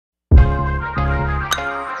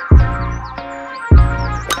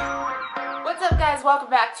welcome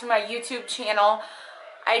back to my YouTube channel.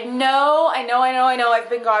 I know I've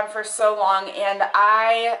been gone for so long, and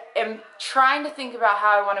I am trying to think about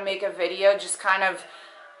how I want to make a video, just kind of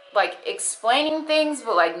like explaining things,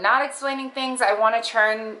 but like not explaining things. I want to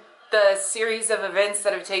turn the series of events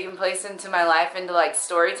that have taken place into my life into like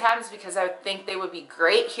story times, because I think they would be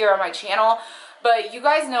great here on my channel. But you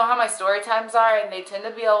guys know how my story times are, and they tend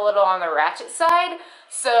to be a little on the ratchet side.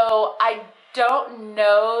 So I don't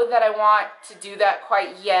know that I want to do that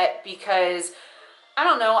quite yet, because I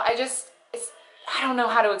don't know, I don't know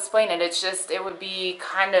how to explain it. It's just, it would be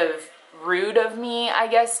kind of rude of me, I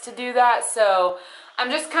guess, to do that. So I'm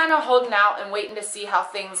just kind of holding out and waiting to see how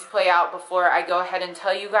things play out before I go ahead and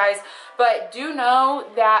tell you guys. But do know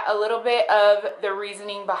that a little bit of the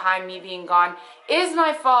reasoning behind me being gone is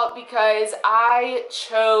my fault, because I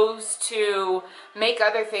chose to make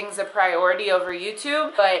other things a priority over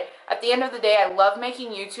YouTube. But at the end of the day, I love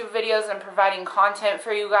making YouTube videos and providing content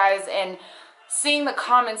for you guys, and seeing the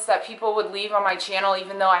comments that people would leave on my channel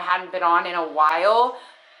even though I hadn't been on in a while.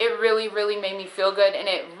 It really made me feel good, and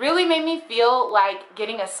it really made me feel like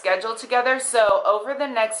getting a schedule together. So over the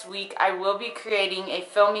next week, I will be creating a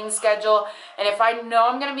filming schedule, and if I know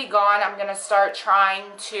I'm going to be gone, I'm going to start trying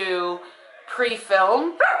to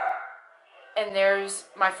pre-film. And there's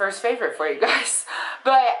my first favorite for you guys.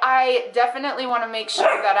 But I definitely want to make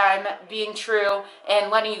sure that I'm being true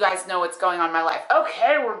and letting you guys know what's going on in my life.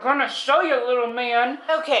 Okay, we're going to show you, little man.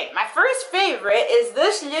 Okay, my first favorite is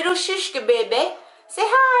this little shishka baby. Say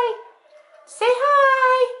hi. Say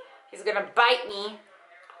hi. He's gonna bite me.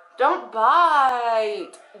 Don't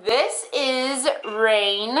bite. This is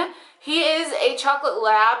Rain. He is a chocolate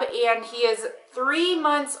lab, and he is 3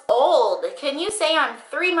 months old. Can you say I'm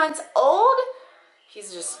 3 months old?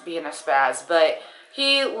 He's just being a spaz, but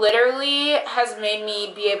he literally has made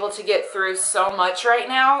me be able to get through so much right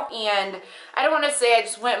now. And I don't want to say I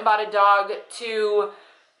just went and bought a dog to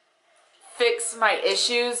fix my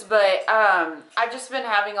issues, but I've just been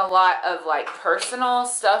having a lot of like personal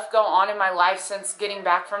stuff go on in my life since getting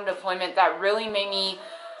back from deployment that really made me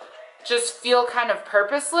just feel kind of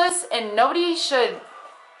purposeless, and nobody should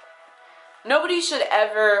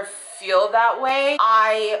ever feel that way.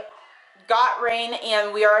 I got Rain,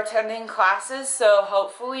 and we are attending classes, so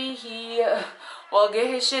hopefully he will get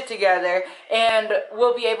his shit together and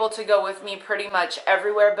will be able to go with me pretty much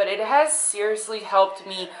everywhere. But it has seriously helped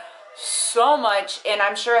me so much, and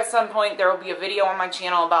I'm sure at some point there will be a video on my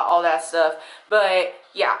channel about all that stuff. But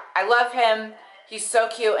yeah, I love him. He's so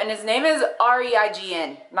cute, and his name is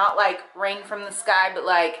R-E-I-G-N, not like rain from the sky, but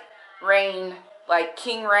like rain, like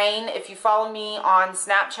King Rain. If you follow me on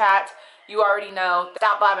Snapchat, you already know.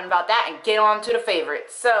 Stop blabbing about that and get on to the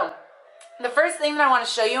favorites. So the first thing that I want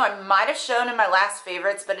to show you, I might have shown in my last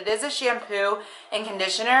favorites, but it is a shampoo and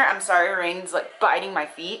conditioner. I'm sorry, Rain's like biting my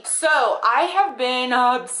feet. So I have been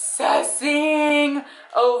obsessing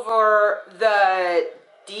over the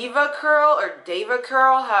Diva Curl, or Deva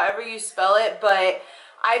Curl, however you spell it, but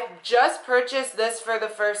I just purchased this for the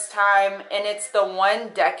first time, and it's the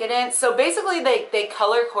One Decadent. So basically they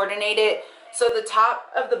color coordinate it, so the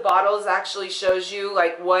top of the bottles actually shows you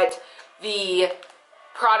like what the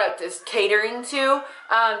product is catering to.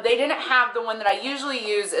 They didn't have the one that I usually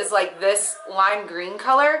use, is like this lime green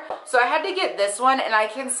color, so I had to get this one, and I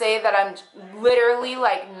can say that I'm literally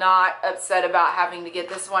like not upset about having to get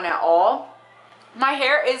this one at all. My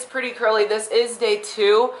hair is pretty curly. This is day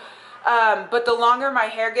 2, but the longer my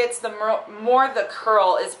hair gets, the more the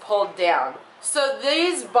curl is pulled down. So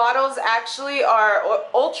these bottles actually are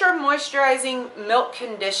ultra moisturizing milk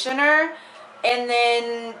conditioner, and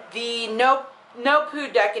then the no poo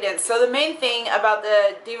decadence. So the main thing about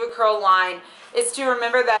the Diva Curl line is to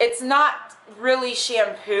remember that it's not really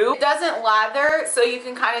shampoo. It doesn't lather, so you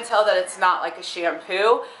can kind of tell that it's not like a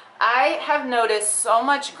shampoo. I have noticed so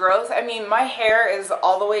much growth. I mean, my hair is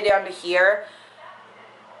all the way down to here.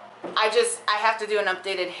 I have to do an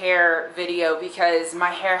updated hair video, because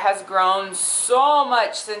my hair has grown so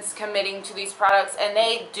much since committing to these products, and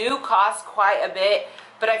they do cost quite a bit,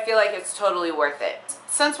 but I feel like it's totally worth it.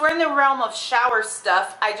 Since we're in the realm of shower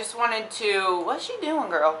stuff, I just wanted to, what's she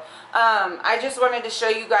doing, girl? I just wanted to show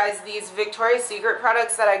you guys these Victoria's Secret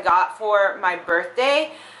products that I got for my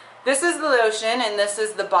birthday. This is the lotion, and this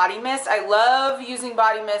is the body mist. I love using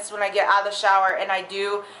body mist when I get out of the shower, and I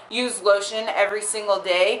do use lotion every single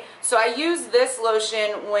day. So I use this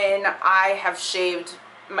lotion when I have shaved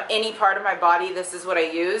any part of my body. This is what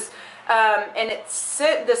I use. And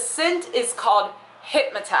the scent is called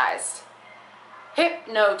Hypnotized.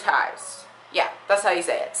 Hypnotized. Yeah, that's how you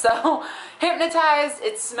say it. So, Hypnotized.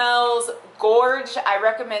 It smells gorge. I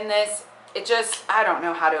recommend this. It just, I don't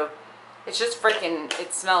know how to It's just freaking,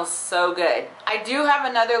 it smells so good. I do have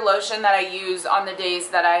another lotion that I use on the days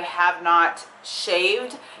that I have not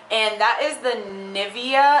shaved, and that is the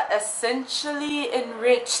Nivea Essentially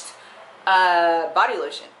Enriched body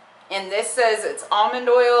lotion. And this says it's almond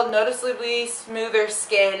oil, noticeably smoother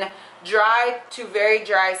skin, dry to very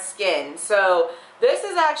dry skin. So this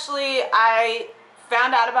is actually, I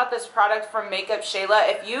found out about this product from Makeup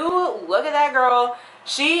Shayla. If you look at that girl,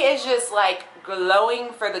 she is just like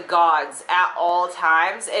glowing for the gods at all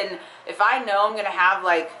times. And if I know I'm gonna have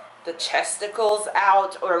like the chesticles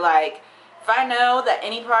out, or like if I know that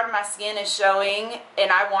any part of my skin is showing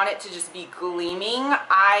and I want it to just be gleaming,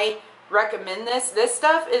 I recommend this. This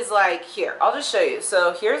stuff is like, here, I'll just show you.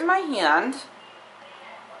 So here's my hand,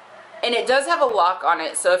 and it does have a lock on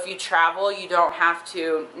it, so if you travel you don't have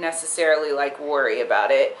to necessarily like worry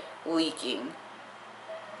about it leaking.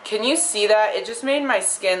 Can you see that? It just made my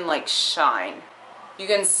skin like shine. You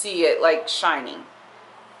can see it like shining.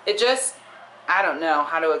 It just, I don't know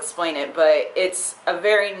how to explain it, but it's a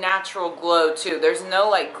very natural glow too. There's no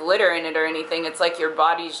like glitter in it or anything. It's like your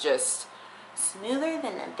body's just smoother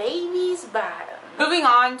than a baby's bottom. Moving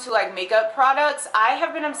on to like makeup products, I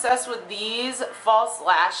have been obsessed with these false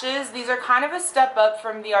lashes. These are kind of a step up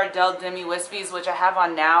from the Ardell Demi Wispies, which I have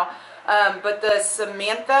on now. But the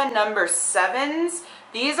Samantha number 7s,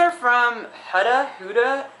 these are from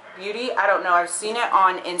Huda Beauty. I don't know, I've seen it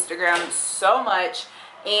on Instagram so much.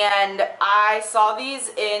 And I saw these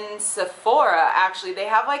in Sephora actually. They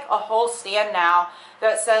have like a whole stand now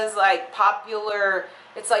that says like popular,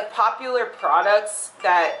 it's like popular products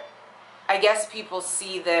that I guess people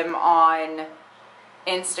see them on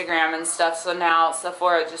Instagram and stuff. So now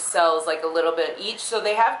Sephora just sells like a little bit each. So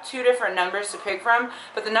they have 2 different numbers to pick from,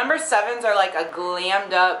 but the number 7s are like a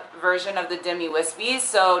glammed up version of the Demi Wispies.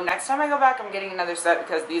 So next time I go back, I'm getting another set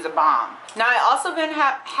because these are bomb. Now I also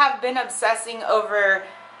have been obsessing over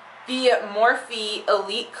the Morphe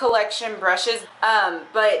Elite Collection brushes,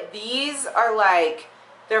 but these are like,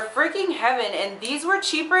 they're freaking heaven, and these were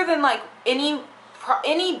cheaper than like any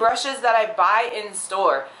brushes that I buy in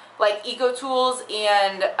store, like Eco Tools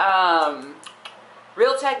and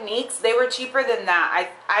Real Techniques. They were cheaper than that.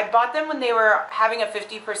 I bought them when they were having a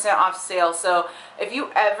 50% off sale. So if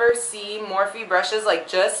you ever see Morphe brushes, like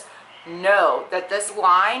just know that this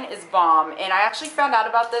line is bomb. And I actually found out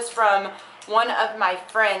about this from one of my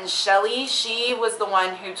friends, Shelly. She was the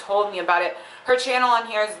one who told me about it. Her channel on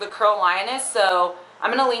here is The Curl Lioness, so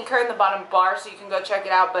I'm going to link her in the bottom bar so you can go check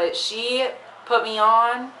it out. But she put me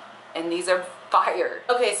on, and these are fire.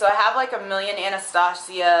 Okay, so I have like a million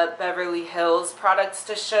Anastasia Beverly Hills products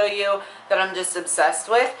to show you that I'm just obsessed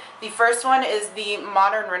with. The first one is the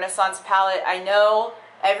Modern Renaissance palette. I know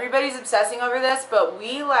everybody's obsessing over this, but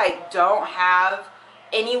we like don't have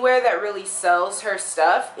anywhere that really sells her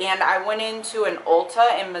stuff. And I went into an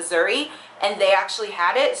Ulta in Missouri and they actually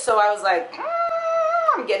had it, so I was like,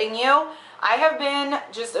 I'm getting you. I have been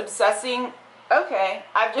just obsessing,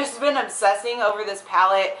 I've just been obsessing over this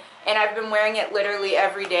palette, and I've been wearing it literally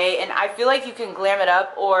every day. And I feel like you can glam it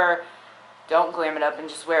up or don't glam it up and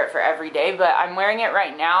just wear it for every day, but I'm wearing it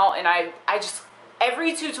right now, and I just,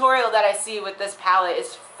 every tutorial that I see with this palette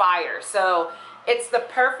is fire. So it's the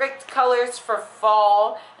perfect colors for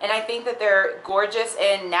fall, and I think that they're gorgeous.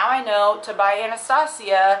 And now I know to buy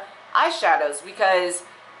Anastasia eyeshadows because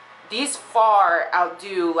these far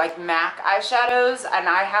outdo like MAC eyeshadows, and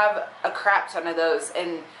I have a crap ton of those,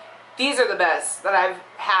 and these are the best that I've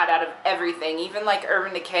had out of everything. Even like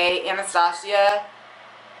Urban Decay, Anastasia,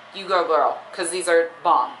 you go girl, because these are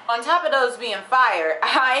bomb. On top of those being fire,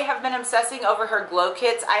 I have been obsessing over her glow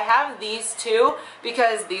kits. I have these too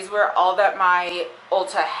because these were all that my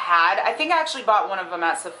Ulta had. I think I actually bought one of them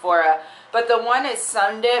at Sephora, but the one is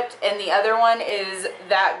Sun Dipped and the other one is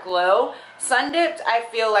That Glow. Sun Dipped, I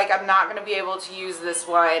feel like I'm not going to be able to use this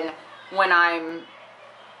one when I'm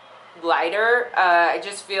lighter. I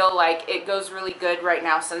just feel like it goes really good right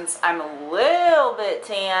now since I'm a little bit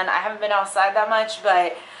tan. I haven't been outside that much,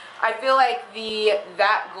 but I feel like the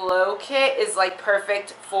That Glow kit is like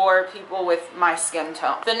perfect for people with my skin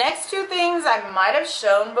tone. The next 2 things I might have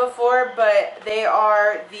shown before, but they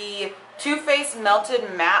are the Too Faced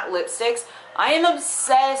Melted Matte Lipsticks. I am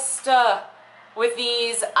obsessed with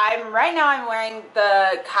these. Right now I'm wearing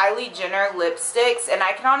the Kylie Jenner lipsticks, and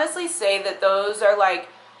I can honestly say that those are like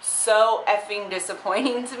so effing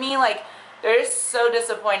disappointing to me. Like, they're just so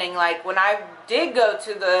disappointing. Like, when I did go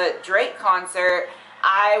to the Drake concert,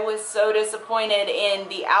 I was so disappointed in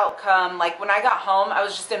the outcome. Like, when I got home, I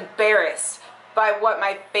was just embarrassed by what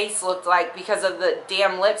my face looked like because of the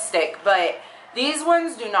damn lipstick. But these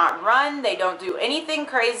ones do not run, they don't do anything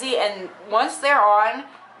crazy, and once they're on,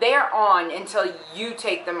 they are on until you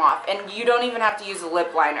take them off, and you don't even have to use a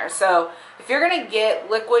lip liner. So if you're gonna get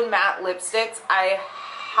liquid matte lipsticks, I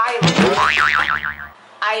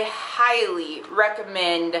highly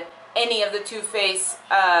recommend any of the Too Faced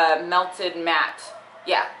melted matte.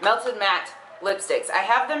 Yeah, melted matte lipsticks. I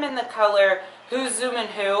have them in the color Who's Zoomin'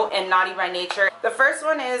 Who and Naughty by Nature. The first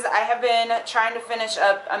one is, I have been trying to finish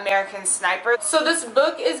up American Sniper. So this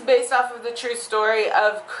book is based off of the true story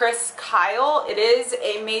of Chris Kyle. It is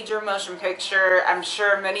a major motion picture. I'm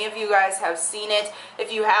sure many of you guys have seen it.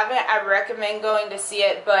 If you haven't, I recommend going to see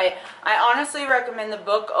it, but I honestly recommend the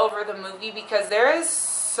book over the movie because there is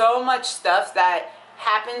so much stuff that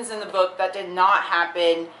happens in the book that did not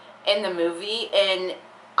happen in the movie, and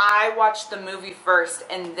I watched the movie first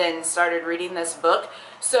and then started reading this book.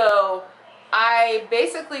 So I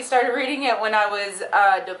basically started reading it when I was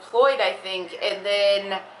deployed, I think, and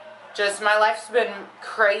then just my life's been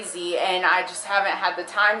crazy and I just haven't had the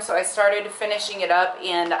time, so I started finishing it up,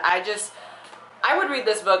 and I would read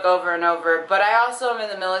this book over and over, but I also am in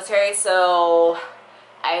the military, so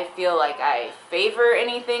I feel like I favor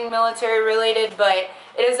anything military related, but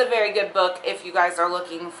it is a very good book if you guys are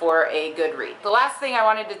looking for a good read. The last thing I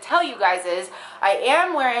wanted to tell you guys is I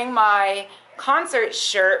am wearing my concert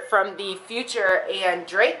shirt from the Future and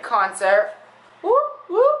Drake concert. Whoop,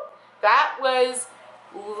 whoop. That was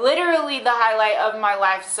literally the highlight of my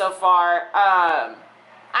life so far.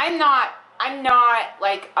 I'm not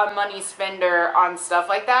like a money spender on stuff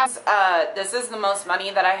like that. This is the most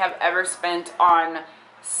money that I have ever spent on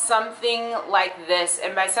something like this,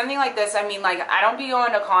 and by something like this I mean, like, I don't be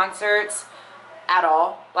going to concerts at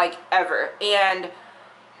all, like, ever. And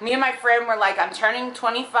me and my friend were like, I'm turning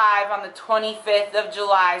 25 on the 25th of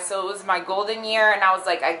July, so it was my golden year, and I was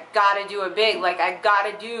like, I gotta do it big. Like, I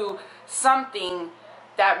gotta do something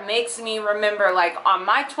that makes me remember, like, on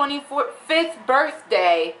my 25th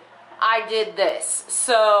birthday I did this.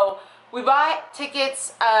 So we bought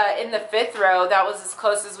tickets in the 5th row. That was as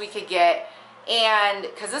close as we could get. And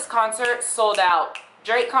because this concert sold out.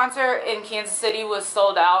 Drake concert in Kansas City was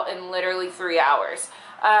sold out in literally 3 hours.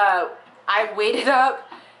 I waited up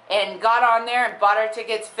and got on there and bought our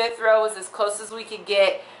tickets. 5th row was as close as we could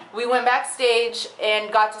get. We went backstage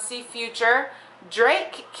and got to see Future.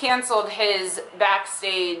 Drake canceled his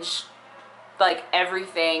backstage, like,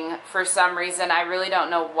 everything for some reason. I really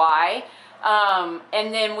don't know why.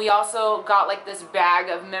 And then we also got, like, this bag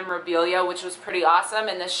of memorabilia, which was pretty awesome,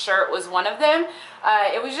 and this shirt was one of them.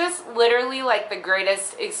 It was just literally, like, the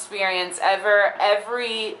greatest experience ever.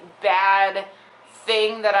 Every bad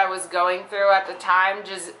thing that I was going through at the time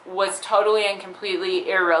just was totally and completely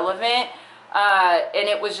irrelevant, and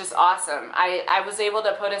it was just awesome. I was able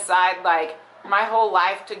to put aside, like, my whole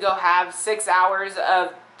life to go have 6 hours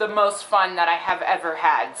of the most fun that I have ever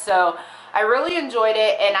had. So I really enjoyed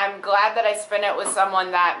it, and I'm glad that I spent it with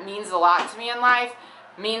someone that means a lot to me in life.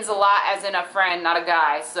 Means a lot as in a friend, not a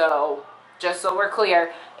guy, so just so we're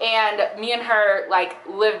clear. And me and her, like,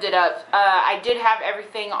 lived it up. I did have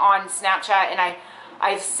everything on Snapchat, and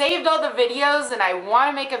I've saved all the videos, and I want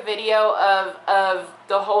to make a video of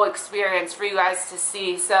the whole experience for you guys to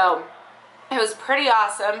see. So it was pretty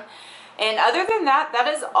awesome. And other than that, that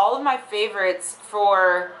is all of my favorites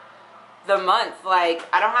for the month. Like,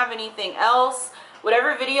 I don't have anything else.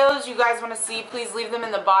 Whatever videos you guys want to see, please leave them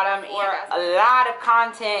in the bottom. Or a lot of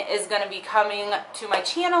content is going to be coming to my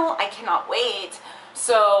channel. I cannot wait.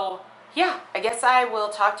 So yeah, I guess I will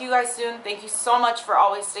talk to you guys soon. Thank you so much for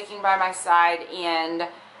always sticking by my side, and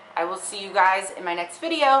I will see you guys in my next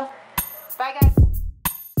video. Bye, guys.